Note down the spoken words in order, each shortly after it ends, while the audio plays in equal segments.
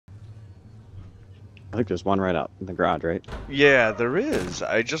I think there's one right out in the garage, right? Yeah, there is.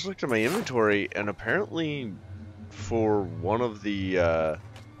 I just looked at my inventory, and apparently for one of the,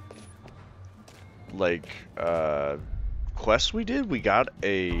 quests we did, we got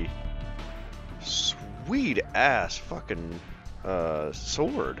a sweet-ass fucking,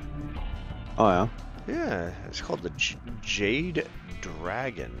 sword. Oh, yeah? Yeah, it's called the Jade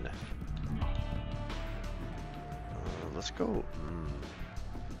Dragon. Let's go.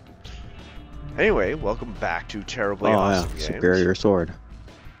 Anyway, welcome back to Terribly Awesome Games. Superior sword.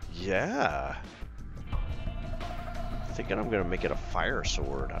 Yeah. Thinking I'm gonna make it a fire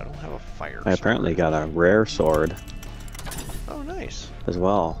sword. I don't have a fire sword. I apparently got a rare sword. Oh, nice. As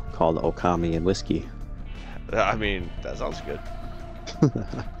well, called Okami and Whiskey. I mean, that sounds good.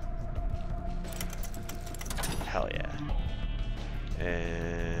 Hell yeah.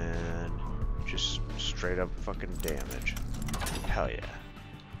 And just straight up fucking damage. Hell yeah.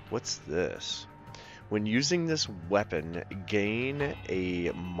 What's this? When using this weapon, gain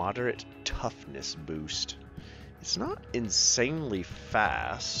a moderate toughness boost. It's not insanely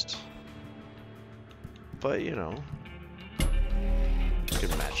fast, but you know, you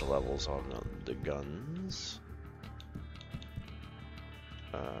can match levels on the guns.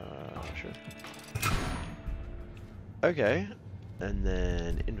 Sure. Okay, and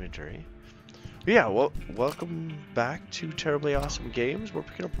then inventory. Yeah, well, welcome back to Terribly Awesome Games. We're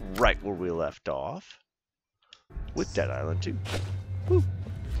picking up right where we left off with Dead Island 2. Woo.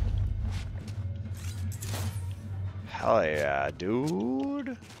 Hell yeah,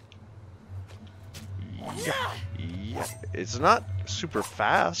 dude. Yeah. Yeah. It's not super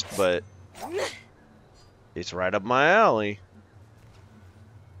fast, but it's right up my alley.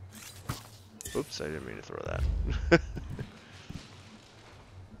 Oops, I didn't mean to throw that.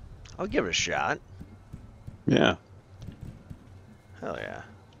 I'll give it a shot. Yeah. Hell yeah.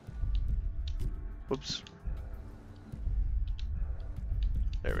 Whoops.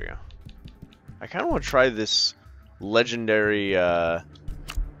 There we go. I kind of want to try this legendary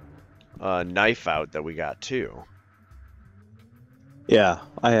knife out that we got too. Yeah,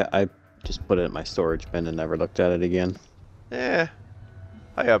 I just put it in my storage bin and never looked at it again. Eh,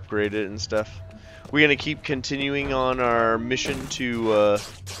 I upgraded it and stuff. We're gonna keep continuing on our mission to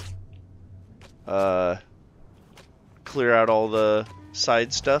clear out all the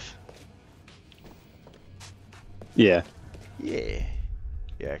side stuff. Yeah. Yeah.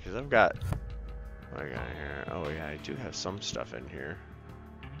 Yeah, because I've got... what I got here? Oh yeah, I do have some stuff in here.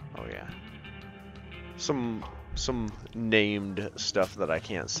 Oh yeah. Some named stuff that I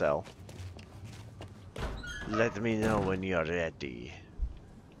can't sell. Let me know when you're ready.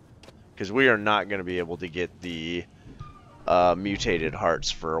 Because we are not going to be able to get the mutated hearts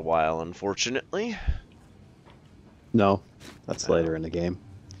for a while, unfortunately. No, that's later in the game.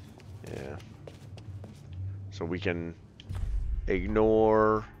 Yeah. So we can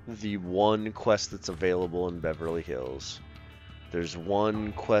ignore the one quest that's available in Beverly Hills. There's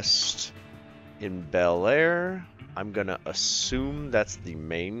one quest in Bel Air. I'm gonna assume that's the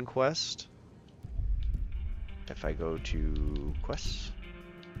main quest. If I go to quests,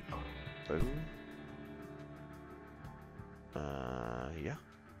 boom. Yeah.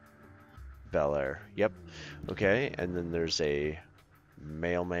 Bel Air. Yep. Okay, and then there's a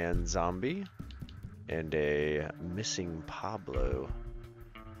mailman zombie and a missing Pablo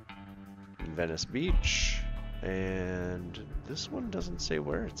in Venice Beach. And this one doesn't say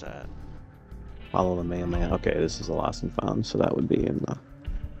where it's at. Follow the mailman. Okay, this is a lost and found, so that would be in the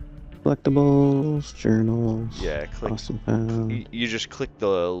collectibles, journals. Yeah, click. Lost and found. You just click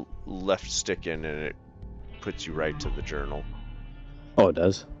the left stick in and it puts you right to the journal. Oh, it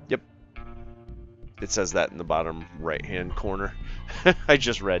does? Yep. It says that in the bottom right-hand corner. I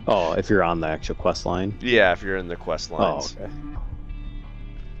just read. Oh, if you're on the actual quest line? Yeah, if you're in the quest lines. Oh, okay.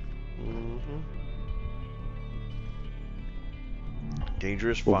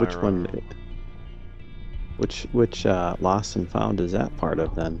 Dangerous well, firearm. Which lost and found is that part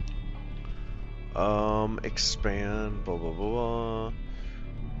of then? Expand, blah blah blah.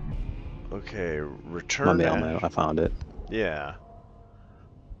 Okay, return. My mailman, I found it. Yeah.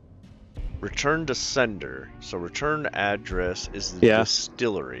 Return to sender. So return address is the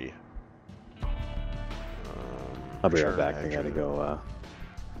distillery. I'll be right back. I gotta go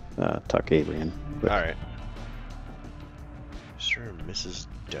tuck Avery in. Alright. Mr. and Mrs.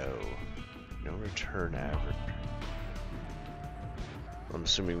 Doe. No return average. I'm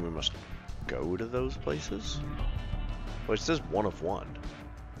assuming we must go to those places? Well, it says one of one.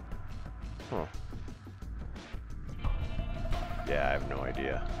 Huh. Yeah, I have no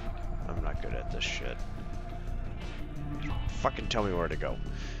idea. I'm not good at this shit. Fucking tell me where to go.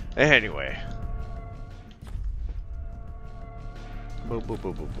 Anyway. Boo, boo,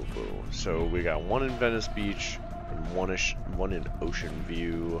 boo, boo, boo, boo. So we got one in Venice Beach and one in Ocean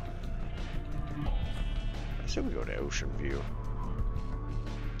View. I say we go to Ocean View.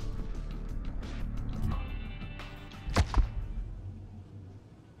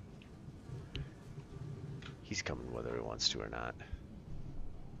 He's coming whether he wants to or not.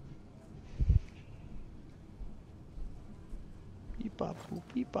 Beep bop, boop,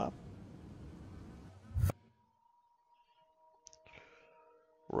 beep bop.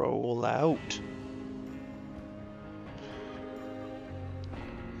 Roll out.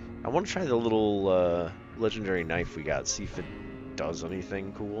 I want to try the little legendary knife we got, see if it does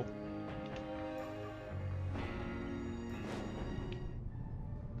anything cool.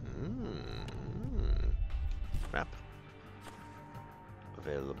 Map.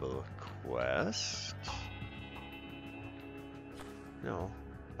 Available quest. No,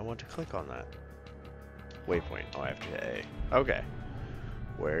 I want to click on that. Waypoint. Oh, I have to hit A. Okay.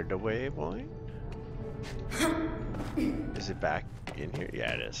 Where the waypoint? Is it back in here?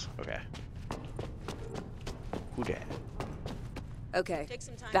 Yeah, it is. Okay. Who dat? Okay,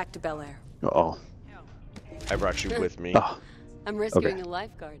 back to Bel Air. Uh-oh. I brought you with me. Oh, I'm rescuing a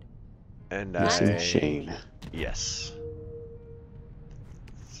lifeguard. And missing Shane. Yes.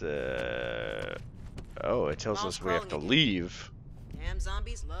 It's, oh, it tells us we have to leave. Damn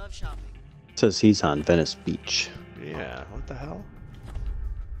zombies love shopping. It says he's on Venice Beach. Yeah, what the hell?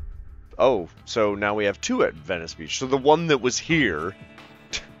 Oh, so now we have two at Venice Beach. So the one that was here.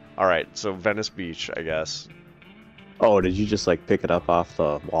 Alright, so Venice Beach, I guess. Oh, did you just like pick it up off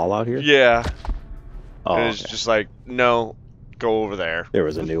the wall out here? Yeah. Oh, and it's just like, no, go over there. There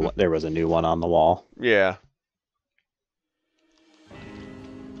was a new one. There was a new one on the wall. Yeah.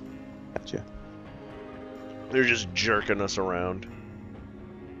 Gotcha. They're just jerking us around.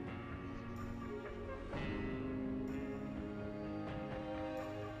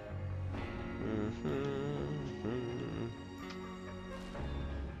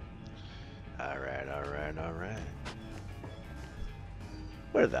 Alright, alright, alright.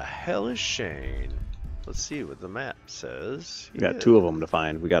 Where the hell is Shane? Let's see what the map says. We got two of them to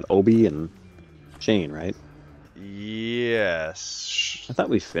find. We got Obi and Shane, right? Yes. I thought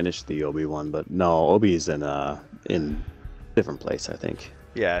we finished the Obi one, but no, Obi's in different place, I think.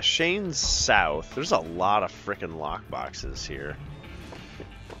 Yeah, Shane's south. There's a lot of frickin' lockboxes here.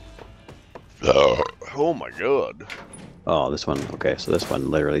 Oh my god. Oh, this one. Okay, so this one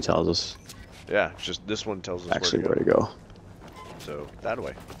literally tells us Yeah, just this one tells us actually where to go. So, that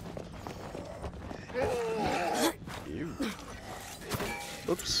way. Ew.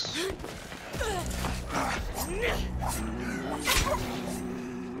 Oops. Oh.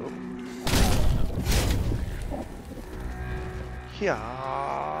 Yeah.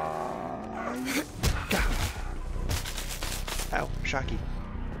 Ow, shocky.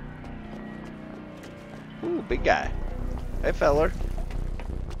 Ooh, big guy. Hey, feller.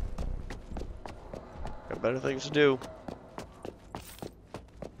 Got better things to do.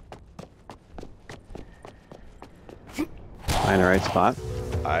 Find the right spot.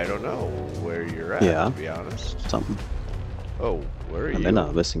 I don't know where you're at, Yeah. to be honest. Something. Oh, where are I'm you? in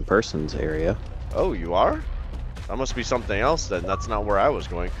a missing persons area. Oh, you are? That must be something else then. That's not where I was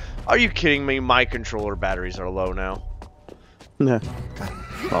going. Are you kidding me? My controller batteries are low now. Yeah.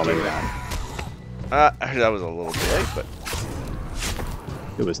 Oh, maybe not. That was a little delay, but...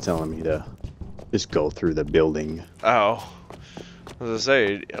 It was telling me to just go through the building. Oh. As I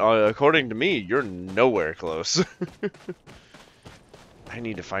say, according to me, you're nowhere close. I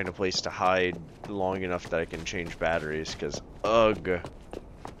need to find a place to hide long enough that I can change batteries, because, ugh.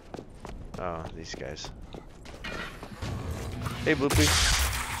 Oh, these guys. Hey, Bloopy.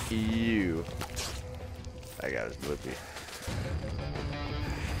 You. I got his Bloopy.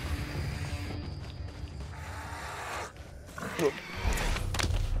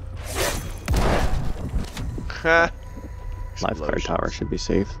 Ha! Lifeguard tower should be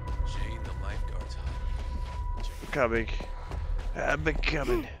safe. Shane, the lifeguard's hot. Coming. I'm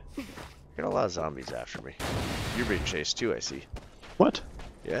coming. Got a lot of zombies after me. You're being chased too, I see. What?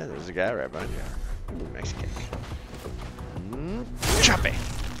 Yeah, there's a guy right behind you. Ooh, nice kick. Chop it!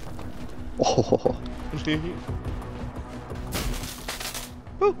 Oh,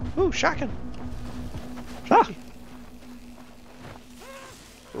 Ooh, shotgun! ah.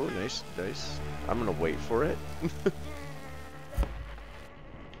 Oh, nice, nice. I'm gonna wait for it.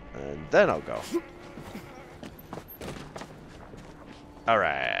 And then I'll go.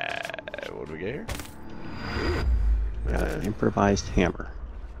 Alright, what do we get here? Got an improvised hammer.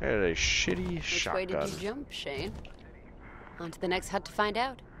 I got a shitty Which way shotgun. did you jump, Shane? On to the next hut to find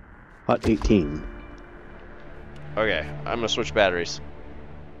out. Hut 18. Okay, I'm gonna switch batteries.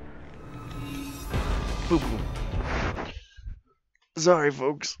 Boop, boop. Sorry,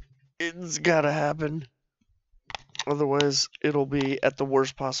 folks. It's gotta happen. Otherwise, it'll be at the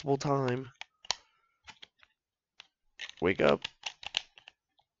worst possible time. Wake up.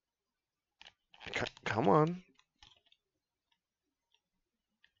 Come on.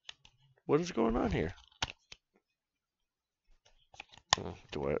 What is going on here?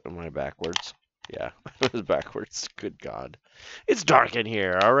 Am I backwards? Yeah, I was backwards. Good God. It's dark in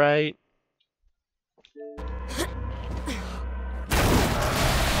here, alright?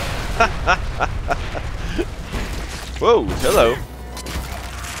 Whoa, hello.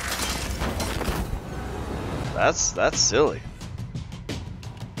 That's silly.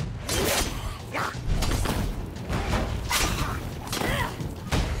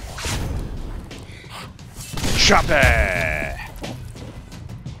 Chop it!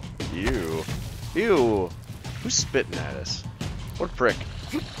 Ew. Ew. Who's spitting at us? What a prick.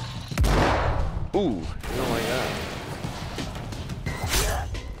 Ooh, you don't like that.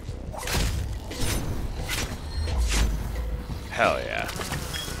 Hell yeah.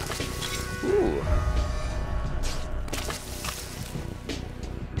 Ooh.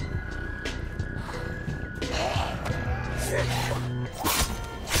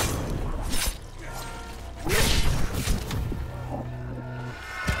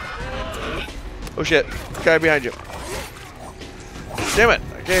 Oh shit, guy behind you. Damn it,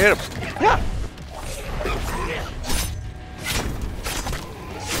 I can't hit him. Yeah.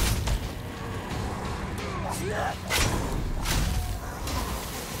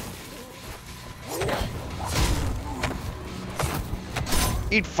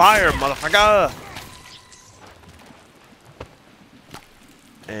 Eat fire, motherfucker!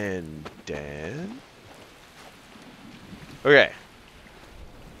 And then... Okay.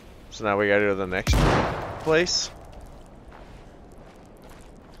 So now we gotta go to the next place.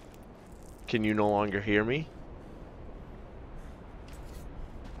 Can you no longer hear me?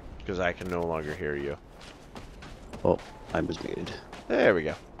 Because I can no longer hear you. Oh, I was muted. There we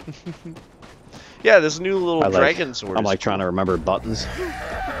go. Yeah, this new little dragon sword. I'm like trying to remember buttons. Come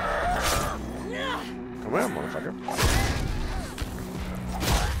on, motherfucker.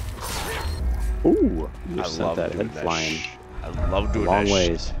 Ooh, you I sent love that doing head that flying I love doing long that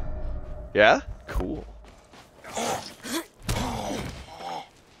ways. Yeah? Cool.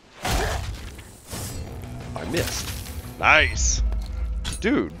 I missed. Nice.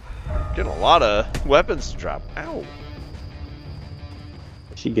 Dude, getting a lot of weapons to drop. Ow.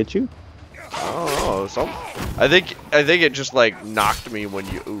 Did she get you? Oh, I think it just like knocked me when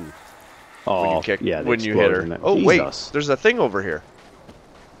you Oh, when you kicked yeah, when you hit her. explosion. Oh wait, Jesus. there's a thing over here.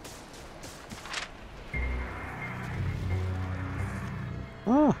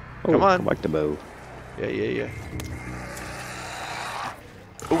 Oh, Come on. Collect the bow. Yeah.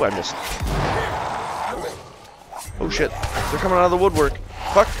 Oh, I missed. Oh shit, they're coming out of the woodwork.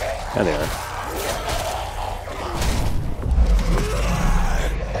 Fuck. Yeah, they are.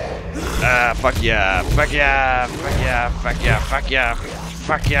 Ah, fuck yeah, fuck yeah, fuck yeah, fuck yeah, fuck yeah,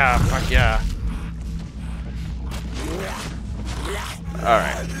 fuck yeah, fuck yeah.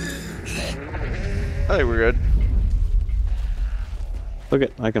 Alright. I think we're good. Look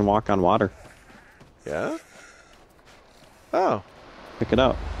it, I can walk on water. Yeah? Oh. Pick it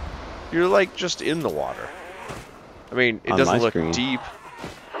up. You're like just in the water. I mean, it On doesn't my look screen. deep.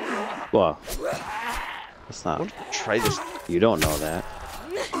 Well, it's not. Try this. You don't know that.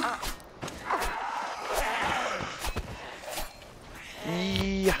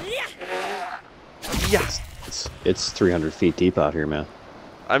 Yeah. Yeah. It's 300 feet deep out here, man.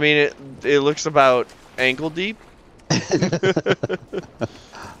 I mean, it looks about ankle deep.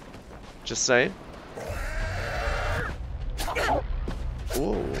 Just saying.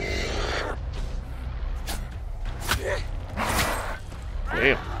 Whoa.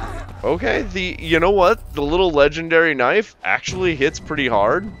 Damn. Okay, you know what? The little legendary knife actually hits pretty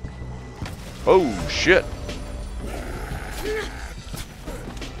hard. Oh shit.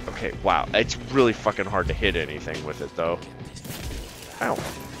 Okay, wow. It's really fucking hard to hit anything with it though. Ow.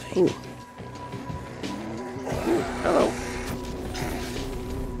 Ooh. Ooh, hello.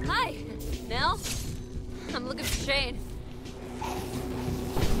 Hi, Nell. I'm looking for Shane.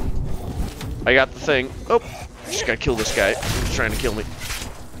 I got the thing. Oh, just gotta kill this guy. He's trying to kill me.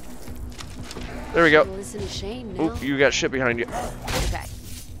 There we go. Listen to Shane, Nell. Oh, you got shit behind you. Okay.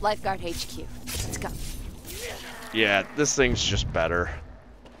 Lifeguard HQ. Let's go. Yeah, this thing's just better.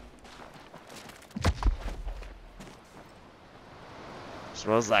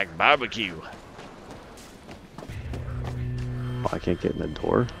 Smells like barbecue. Oh, I can't get in the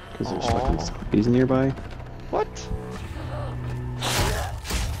door because there's fucking zombies nearby. What?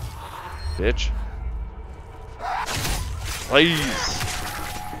 Bitch. Please.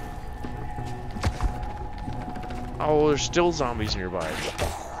 Oh, there's still zombies nearby.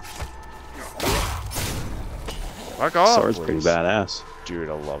 Fuck off. Sword's pretty please. badass. Dude,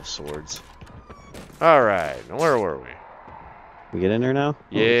 I love swords. Alright, where were we? We get in there now?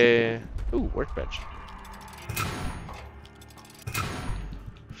 Yeah. Ooh, workbench.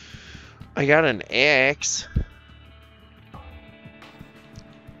 I got an axe.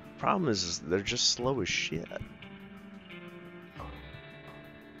 Problem is they're just slow as shit.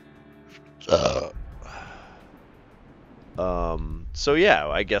 So yeah,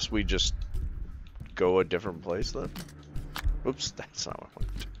 I guess we just go a different place then. Oops, that's not what I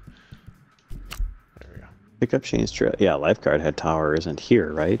wanted. There we go. Pick up Shane's trail. Yeah, lifeguard head tower isn't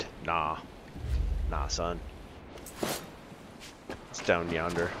here, right? Nah, son. It's down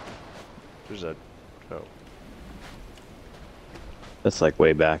yonder. There's a. Oh. That's like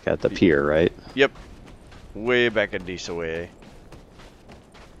way back at the pier, right? Yep. Way back at Disa way.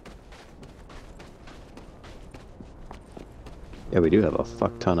 Yeah, we do have a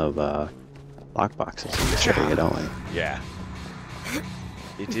fuck ton of lockboxes in this area, don't we? Yeah.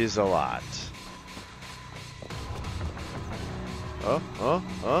 It is a lot.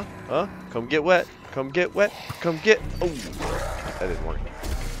 Come get wet. Come get wet. Come get. Oh, that didn't work.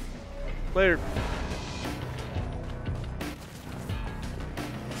 Later.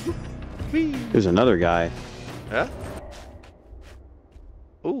 There's another guy. Huh?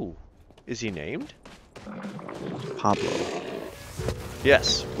 Ooh. Is he named? Pablo.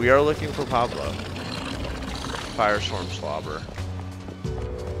 Yes, we are looking for Pablo. Firestorm Slobber.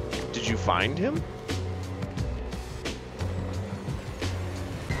 Did you find him?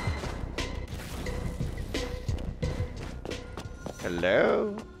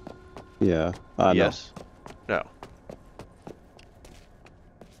 Hello? Yeah. Yes. No.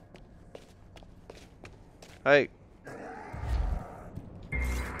 Hey.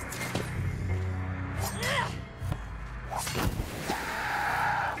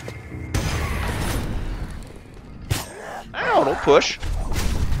 Ow, don't push.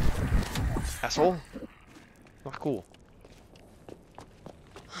 Asshole. Not cool.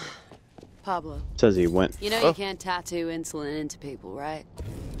 Pablo, No. Says he went. you know Oh. you can't tattoo insulin into people, right?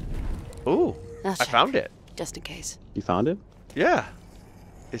 Ooh, I'll I check, found it. just in case. You found him? Yeah.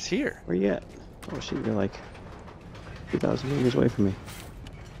 It's here. Where you at? Oh shit, you're like 2,000 meters away from me.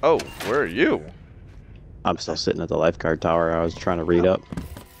 Oh, where are you? I'm still sitting at the lifeguard tower. I was trying to read up.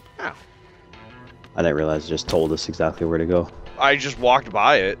 Ow. I didn't realize it just told us exactly where to go. I just walked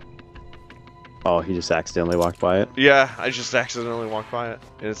by it. Oh, he just accidentally walked by it? Yeah, I just accidentally walked by it.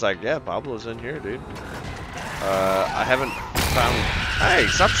 And it's like, yeah, Pablo's in here, dude. I haven't found... Hey,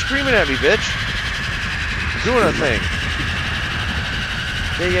 stop screaming at me, bitch! I'm doing a thing.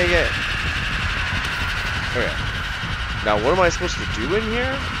 Yeah. Okay. Now, what am I supposed to do in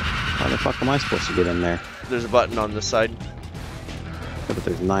here? How the fuck am I supposed to get in there? There's a button on this side. Yeah, but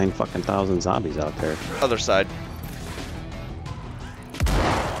there's 9 fucking thousand zombies out there. Other side.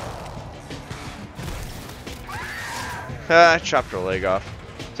 Ah, I chopped her leg off.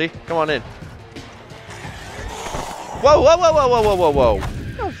 See? Come on in. Whoa.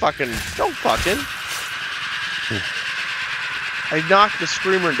 Don't fucking. I knocked the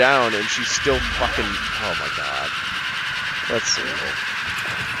screamer down and she's still fucking. Oh my god. Let's see.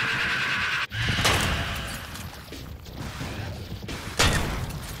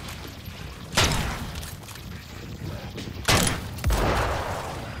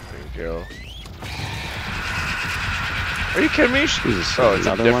 There you go. Are you kidding me? Jesus, Oh, it's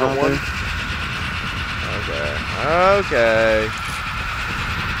a another different one out one? Okay.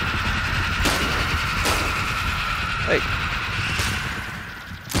 Hey.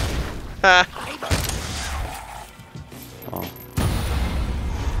 Ha! Oh.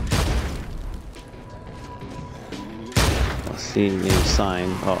 I'll see any sign.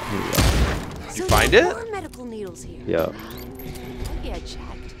 Oh, here we go. Did you find it? More medical needles here. Yeah. Maybe I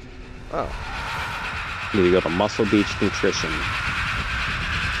checked. Oh. Need to go to Muscle Beach Nutrition.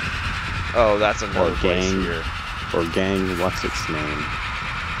 Oh, that's another Or place gang. here. Or gang, what's its name?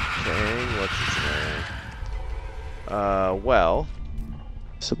 Gang, what's its name? Well.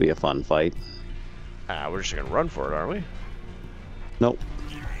 This will be a fun fight. We're just gonna run for it, aren't we? Nope.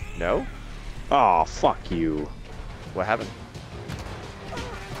 No? Oh, fuck you. What happened?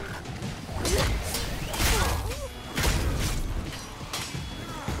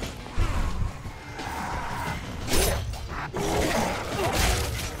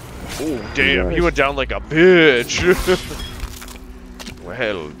 Oh, damn, he Nice. went down like a bitch.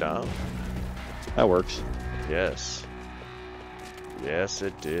 Well, down. That works. Yes. Yes,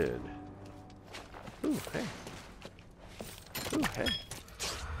 it did. Ooh, hey. Ooh, hey.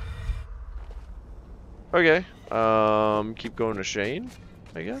 Okay. Keep going to Shane,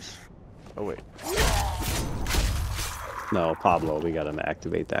 I guess. Oh wait. No, Pablo, we gotta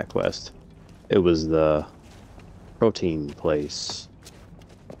activate that quest. It was the protein place.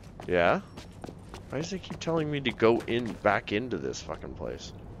 Yeah? Why does it keep telling me to go back into this fucking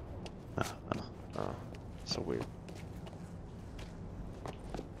place? Oh, so weird.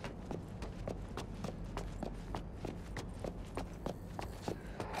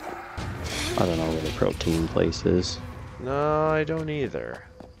 I don't know where the protein place is. No, I don't either.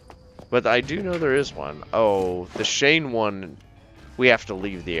 But I do know there is one. Oh, the Shane one, we have to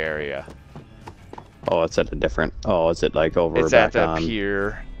leave the area. Oh, it's at a different. Oh, is it like over It's at back the on?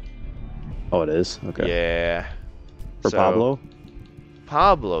 pier. Oh, it is. Okay. Yeah. For So, Pablo.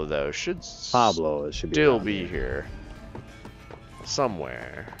 Pablo though should Pablo, it should be. still down be there. here.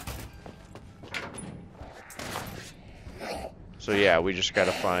 Somewhere. So yeah, we just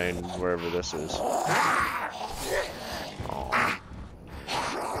gotta find wherever this is. Aw.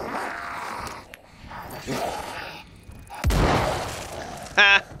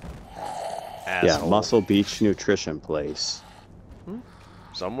 Ha! Yeah, Asshole. Muscle Beach Nutrition Place.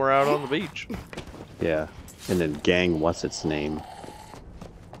 Somewhere out on the beach. Yeah, and then Gang, what's its name?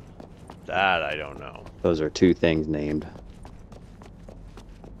 That I don't know. Those are two things named.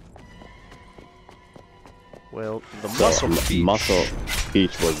 Well, the So, Muscle Beach. Muscle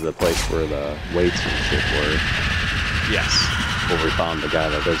Beach was the place where the weights and shit were. Yes. Where we found the guy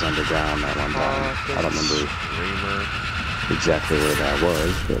that lives underground that one time. I don't remember Screamer. exactly where that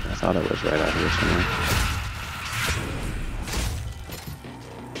was, but I thought it was right out here somewhere.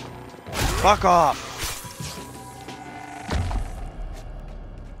 Fuck off!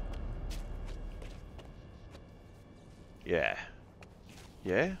 Yeah.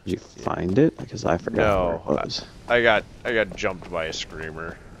 Yeah? Did you find it? Because I forgot where No, it was. I got jumped by a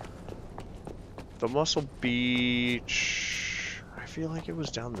screamer. The Muscle Beach. I feel like it was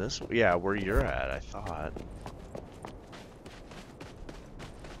down this way. Yeah, where you're at, I thought.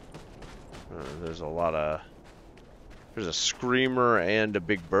 There's a lot of. There's a screamer and a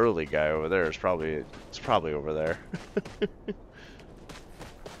big burly guy over there. It's probably over there.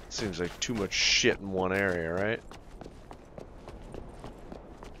 Seems like too much shit in one area, right?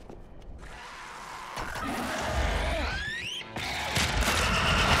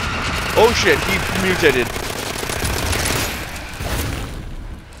 Oh shit, he mutated.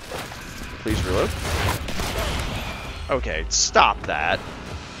 Please reload. Okay, stop that.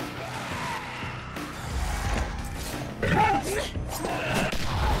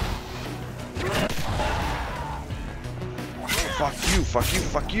 Fuck you, fuck you,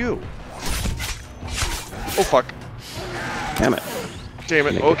 fuck you. Oh fuck. Damn it. Damn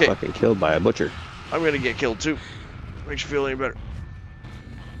it, Get okay. fucking killed by a butcher. I'm gonna get killed too. Makes you feel any better.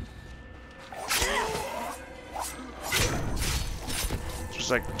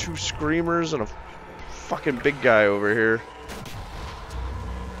 There's like two screamers and a fucking big guy over here.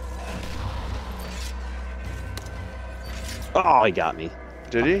 Oh, he got me.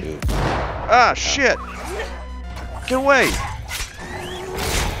 Did he? Ah, shit! Get away!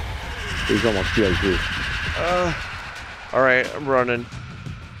 He's almost killed too. Alright, I'm running.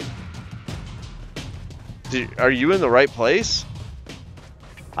 Are you in the right place?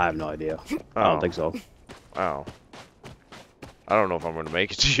 I have no idea. I Oh. don't think so. Wow. I don't know if I'm gonna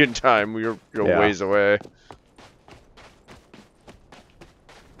make it to you in time. You're Yeah. ways away.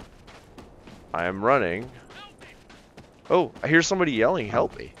 I am running. Oh, I hear somebody yelling,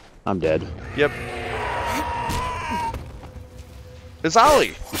 help me. I'm dead. Yep. It's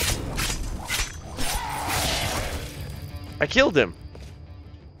Ollie! I killed him.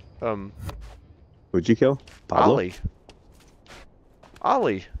 Who'd you kill? Pablo? Ollie.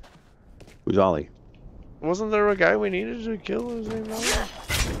 Ollie. Who's Ollie? Wasn't there a guy we needed to kill? His name Ollie?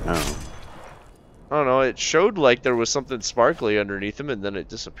 Oh. I don't know, it showed like there was something sparkly underneath him and then it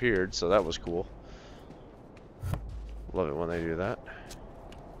disappeared, so that was cool. Love it when they do that.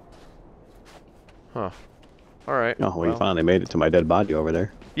 Huh. Alright. Oh, well, you finally made it to my dead body over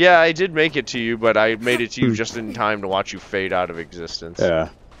there. Yeah, I did make it to you, but I made it to you just in time to watch you fade out of existence. Yeah.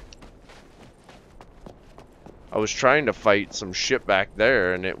 I was trying to fight some shit back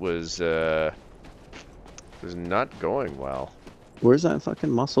there and it was not going well. Where's that fucking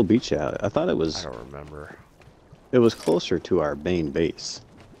Muscle Beach at? I thought it I was. don't remember. It was closer to our main base.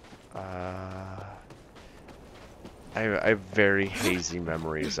 I have very hazy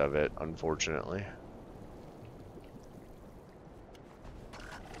memories of it, unfortunately.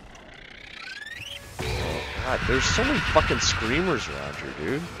 God, there's so many fucking screamers around here,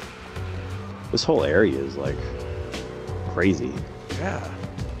 dude. This whole area is like crazy. Yeah.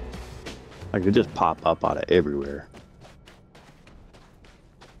 Like they just pop up out of everywhere.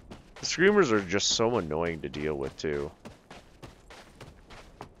 The screamers are just so annoying to deal with, too.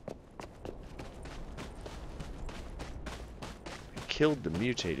 I killed the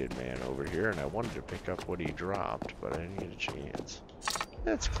mutated man over here, and I wanted to pick up what he dropped, but I didn't get a chance.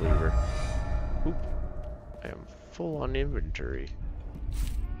 That's Cleaver. Oop. I am full on inventory.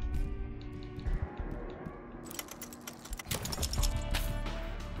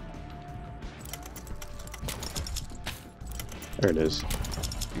 There it is.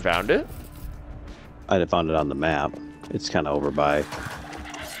 You found it? I found it on the map. It's kind of over by.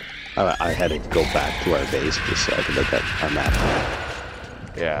 I had to go back to our base just so I could look at our map.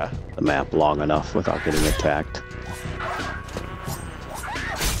 Yeah. The map long enough without getting attacked.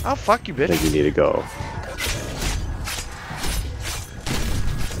 Oh, fuck you, I bitch. think you need to go.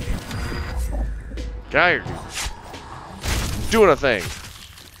 Get out of here, dude. Doing a thing.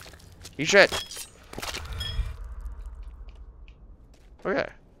 Eat shit. Okay.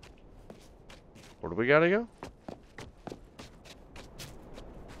 Where do we gotta go?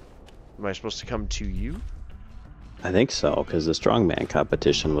 Am I supposed to come to you? I think so, because the strongman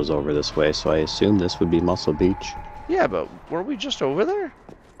competition was over this way, so I assume this would be Muscle Beach. Yeah, but weren't we just over there?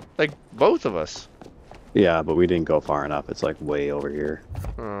 Like, both of us. Yeah, but we didn't go far enough. It's like way over here.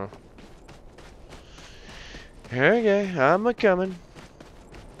 Oh. Okay, I'm a-coming.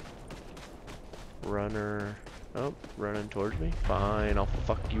 Runner. Oh, running towards me. Fine, I'll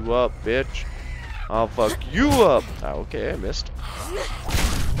fuck you up, bitch. I'll fuck you up. Oh, okay, I missed.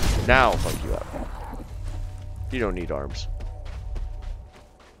 Now I'll fuck you up. You don't need arms.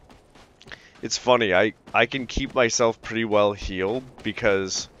 It's funny, I can keep myself pretty well healed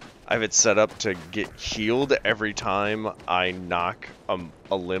because I have it set up to get healed every time I knock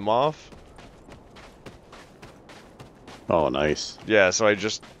a limb off. Oh, nice. Yeah, so I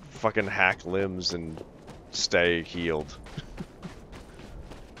just fucking hack limbs and stay healed.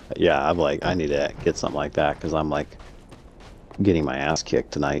 Yeah, I'm like, I need to get something like that, because I'm like getting my ass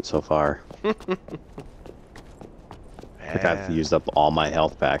kicked tonight so far. Like I've used up all my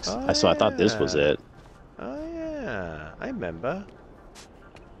health packs. Oh, So I thought this was yeah. it. Oh yeah, I remember.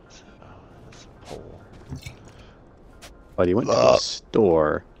 That's a pole. But you went to a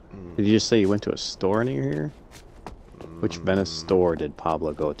store. Did you just say you went to a store near here? Which Venice store did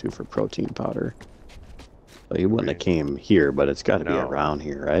Pablo go to for protein powder? So he wouldn't have came here, but it's got to be No. around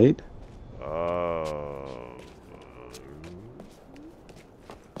here, right?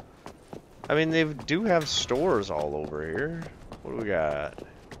 I mean, they do have stores all over here. What do we got?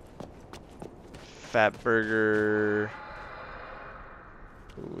 Fat Burger.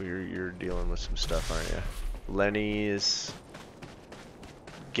 Ooh, you're dealing with some stuff, aren't you? Lenny's.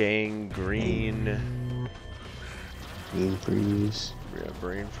 Gangrene. Green freeze. Yeah,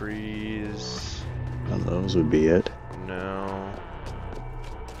 Brain Freeze. None of those would be it. No.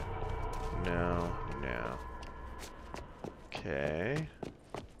 No. No. Okay.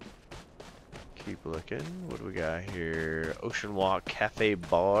 Keep looking. What do we got here? Ocean Walk Cafe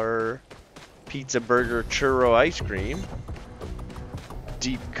Bar. Pizza Burger Churro Ice Cream.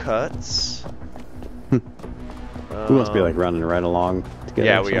 Deep Cuts. We must be like running right along together.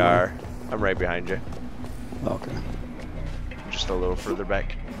 Yeah, we somewhere. are. I'm right behind you. Okay. Just a little further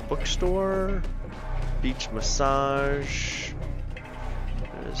back. Bookstore. Beach Massage.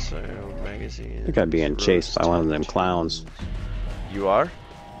 There's magazine. I think I'm being chased by one of them clowns. You are?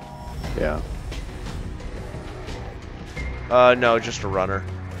 Yeah. No, just a runner.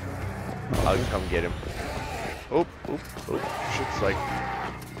 I'll come get him. Oh, shit's like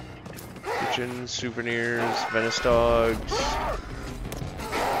kitchen, souvenirs, Venice dogs.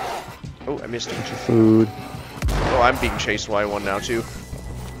 Oh, I missed him. Food. Oh, I'm being chased by one now too.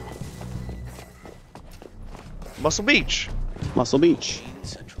 Muscle Beach. Muscle Beach.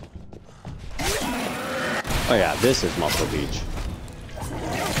 Central. Oh yeah, this is Muscle Beach.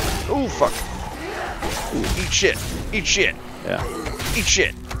 Oh, fuck. Ooh, eat shit. Eat shit. Yeah. Eat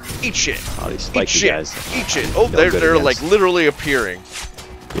shit. Eat shit. All these Eat spiky shit. guys. Eat shit. Oh, Feel they're good like against- literally appearing.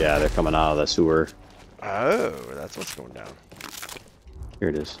 Yeah, they're coming out of the sewer. Oh, that's what's going down. Here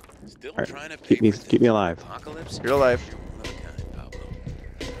it is. Still Alright, trying to keep pay me- for keep me things. alive. Apocalypse? You're alive. You're one of a kind, Pablo.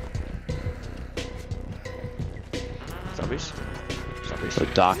 Zombies. Zombies. So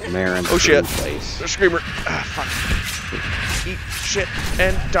Doc Marin. Oh, shit. Place. There's a screamer. Ah, fuck. Eat shit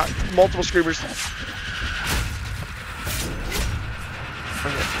and die. Multiple screamers.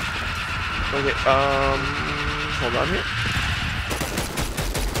 Okay, hold on here.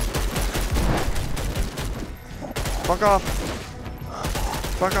 Fuck off.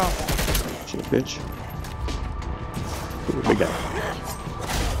 Fuck off. Shit, bitch. Ooh, big guy.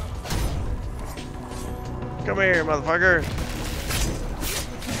 Come here, motherfucker.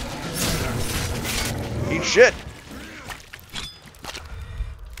 Eat shit.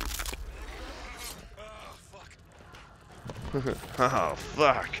 Oh,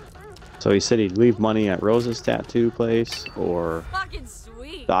 fuck. So he said he'd leave money at Rose's tattoo place or Fucking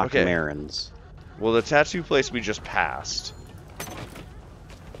sweet. Doc Okay. Marin's. Well, the tattoo place we just passed.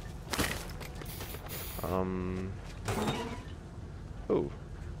 Oh.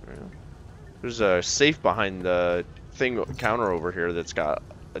 Yeah. There's a safe behind the counter over here that's got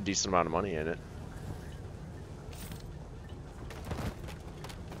a decent amount of money in it.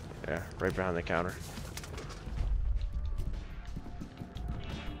 Yeah, right behind the counter.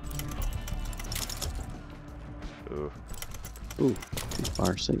 Ooh. Ooh, too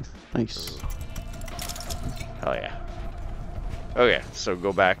far safe. Nice. Hell yeah. Okay, so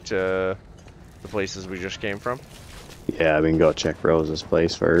go back to the places we just came from. Yeah, we can go check Rose's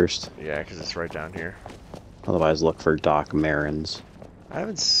place first. Yeah, because it's right down here. Otherwise, look for Doc Marin's. I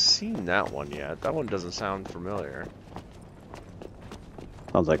haven't seen that one yet. That one doesn't sound familiar.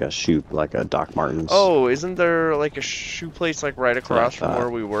 Sounds like a shoe, like a Doc Martens. Oh, isn't there like a shoe place like right across from where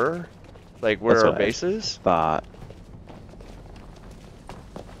we were? Like where That's our what I base is? Thought.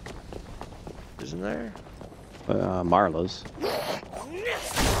 Isn't there? Marla's.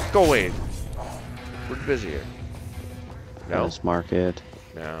 Go away. We're busy here. No. Marla's Market.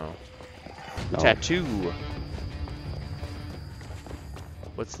 No. No. Tattoo.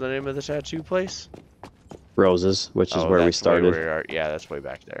 What's the name of the tattoo place? Rose's, which is Oh, where we that's way started. where we are. Yeah, that's way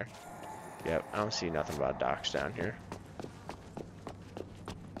back there. Yep, I don't see nothing about docks down here.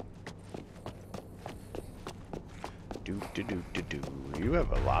 Do do do do do. You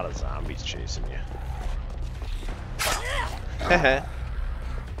have a lot of zombies chasing you. Yeah,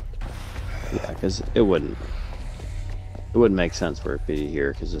 because it wouldn't make sense for it to be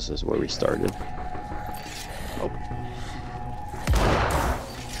here because this is where we started. Oh.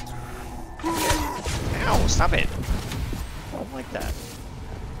 Ow, stop it. I don't like that.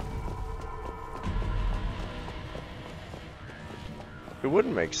 It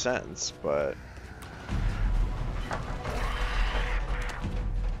wouldn't make sense, but I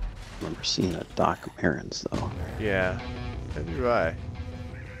remember seeing a Doc Marin's though. yeah, neither do I.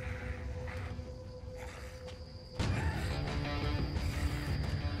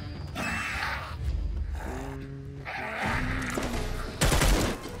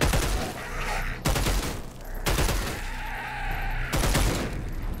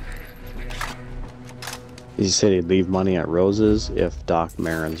 He said he'd leave money at Rose's if Doc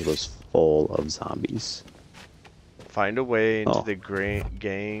Marin's was full of zombies. Find a way into Oh. the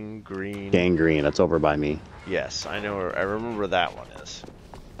gangrene. Gangrene, that's over by me. Yes, I know. I remember that one is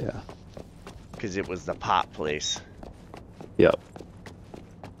Yeah. because it was the pot place. Yep.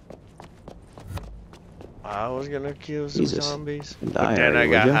 I was gonna kill some Jesus. zombies, And but die then I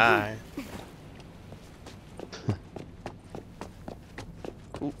already, got would ya? high.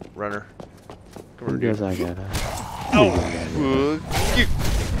 Ooh, runner. Come on, dude. Because I got Oh, fuck you.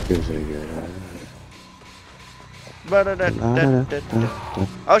 Ba-da-da-da-da-da.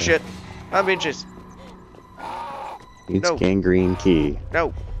 Oh shit! I'm being chased. It's No. Gangrene Key.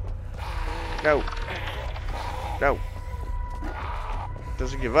 No. No. No.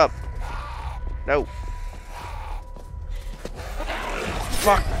 Doesn't give up. No.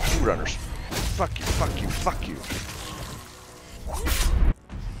 Fuck you, runners. Fuck you, fuck you, fuck you.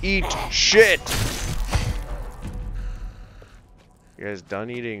 Eat shit! You guys done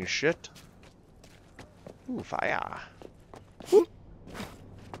eating shit? Ooh, fire. Woo.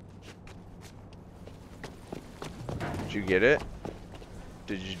 Did you get it?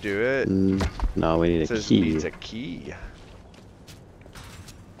 Did you do it? No, we need It a says key. needs a key.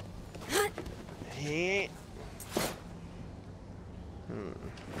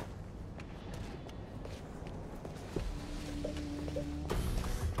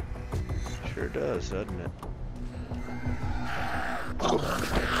 Sure does, doesn't it?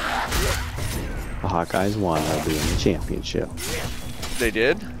 The Hawkeyes won. They'll be in the championship. They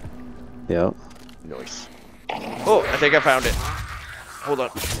did? Yep. Nice. Oh, I think I found it. Hold on.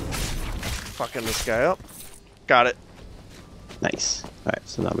 Fucking this guy up. Got it. Nice. Alright,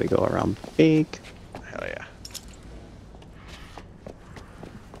 so now we go around Fake. Hell yeah.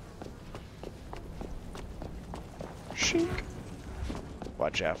 Shink.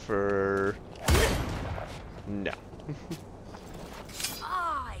 Watch out for... No.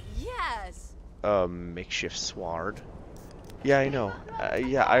 Ah, yes. Makeshift sword. Yeah, I know.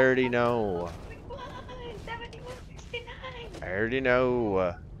 Yeah, I already know. I already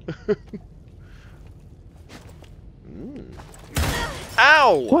know.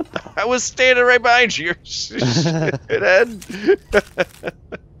 Ow! What the? I was standing right behind you, shithead.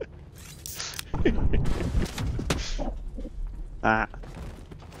 Ah.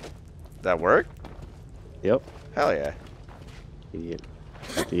 That work? Yep. Hell yeah. Idiot.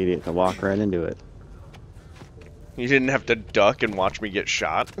 The idiot to walk right into it. You didn't have to duck and watch me get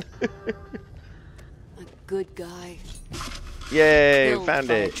shot. A good guy. Yay, Built found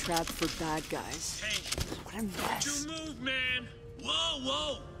by a it. trap for bad guys. Hey, What a mess. don't you move, man. Whoa,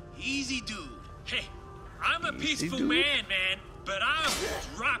 whoa. Easy, dude. Hey, I'm a Easy, peaceful dude? man, but I'll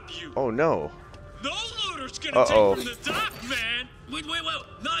drop you. Oh no. No looter's gonna Uh-oh. take from the dock, man. Wait.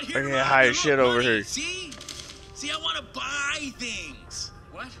 Not here. I get man. high You as look shit over money. here. See, I wanna buy things.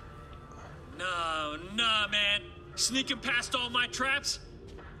 What? No, nah, man. Sneaking past all my traps?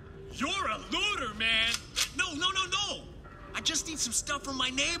 You're a looter, man. No. I just need some stuff from my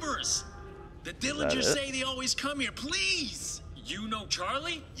neighbors. The Dillingers it? say they always come here. Please. You know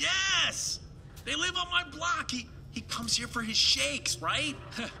Charlie? Yes. They live on my block. He comes here for his shakes, right?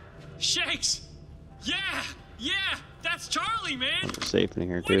 Shakes? Yeah. That's Charlie, man. Safe in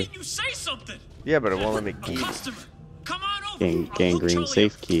here Why too. didn't you say something? Yeah, but it won't let me A keep. customer. Come on over. Gang, I'll hook gangrene Charlie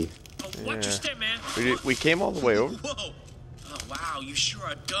safe up. key. Oh, watch your step, man. We came all the way over. Whoa. Oh, wow, you sure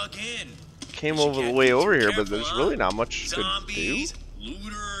are dug in. Came But you over the can't way be over too here, but careful, there's huh? really not much to do. Zombies,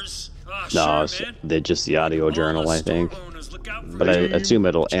 looters. Oh, No, sure, it's, man. they're just the audio All journal, the I think. store owners look out for But I you. assume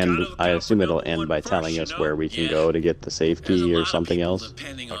it'll But you end. gotta look I out assume for it'll number end one by first, telling you us know? where we can Yeah. go to get the safe There's a key or lot of something people else.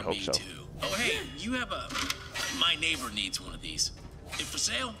 depending I'd on hope me so. too. Oh, hey, you have a. My neighbor needs one of these. It for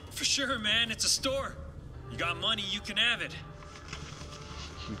sale? For sure, man. It's a store. You got money, you can have it.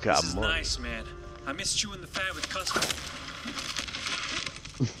 You got This is money. nice, man. I miss chewing the fat with customers.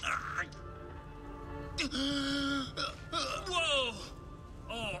 Whoa!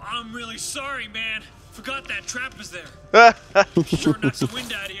 Oh, I'm really sorry, man. Forgot that trap was there. Sure knocks the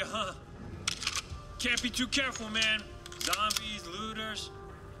wind out of you, huh? Can't be too careful, man. Zombies, looters.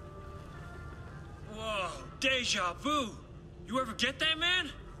 Whoa, deja vu. You ever get that, man?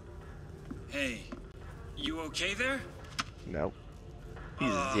 Hey, you okay there? Nope. He's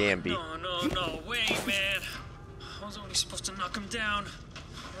a zombie. No, wait, man. I was only supposed to knock him down.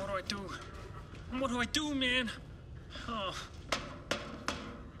 What do I do, man? Oh,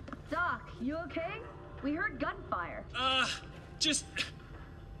 Doc, you okay? We heard gunfire. just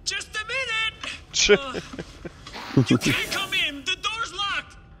a minute! You can't come in! The door's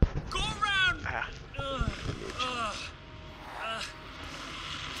locked! Go around!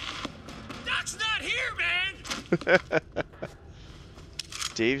 Doc's not here, man!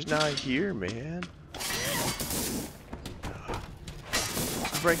 Dave's not here, man. He's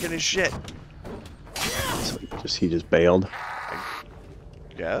breaking his shit. So he just bailed.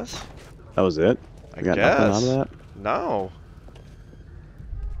 Guess? That was it. I You got nothing out guess. of that. No.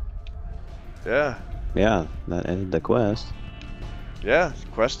 Yeah. Yeah, that ended the quest. Yeah.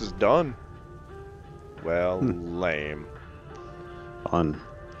 Quest is done. Well, lame. Fun.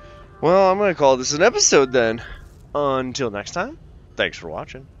 Well, I'm gonna call this an episode then. Until next time, thanks for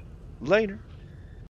watching. Later.